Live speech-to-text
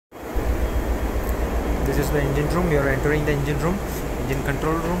this is the engine room. We are entering the engine room, engine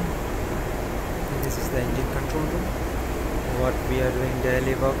control room. This is the engine control room. What we are doing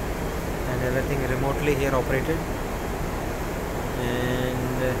daily work and everything remotely here operated,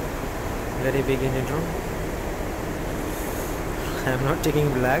 and very big engine room. I am not taking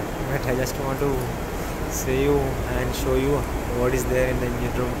black, but I just want to see you and show you what is there in the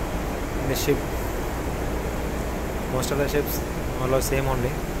engine room in the ship. Most of the ships all are same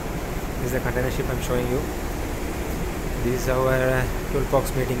only. This is the container ship I am showing you. This is our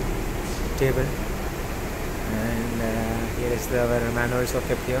toolbox meeting table, and here is our manuals are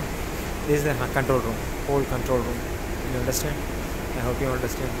kept here. This is the control room, whole control room. You understand? I hope you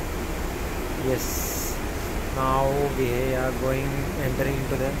understand. Yes. Now we are entering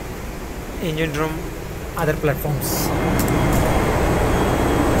into the engine room, other platforms.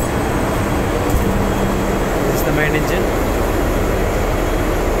 This is the main engine.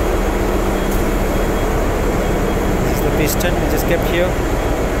 This is the piston which is kept here.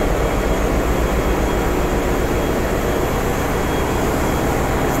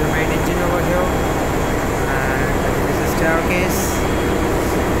 This is the main engine over here, and this is a staircase.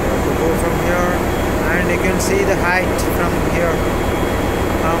 You have to go from here, and you can see the height from here,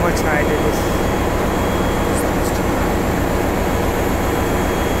 how much height it is.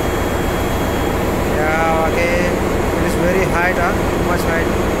 Yeah, okay, it is very height, too much height.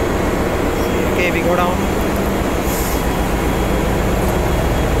 Okay, we go down.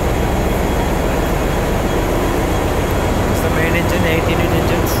 It's the main engine, 18-inch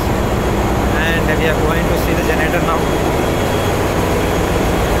engines, and we are going to see the generator now.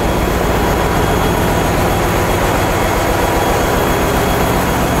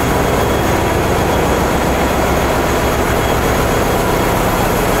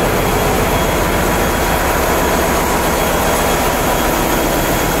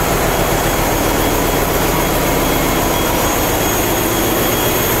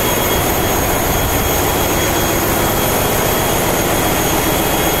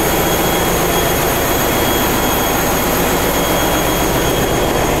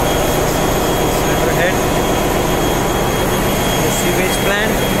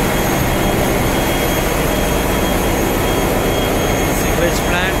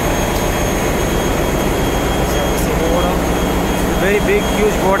 Very big,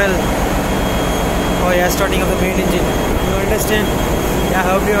 huge bottle. Oh yeah, starting of the main engine. You understand? Yeah, I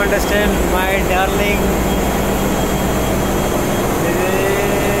hope you understand, my darling. This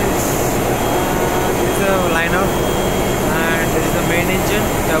is the lineup, and this is the main engine,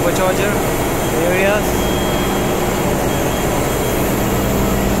 turbocharger areas,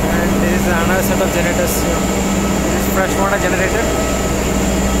 and this is another set of generators. This is freshwater generator,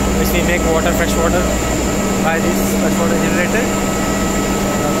 which we make water, fresh water by this freshwater generator.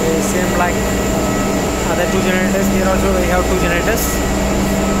 Okay, same like other two generators. Here also we have two generators.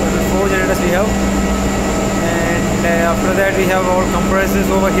 Total 4 generators we have, and after that we have all compressors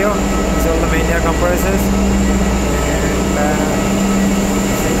over here. These are all the main air compressors, and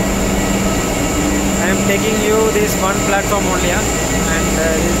I am taking you this one platform only, and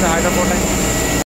this is the hydroponic.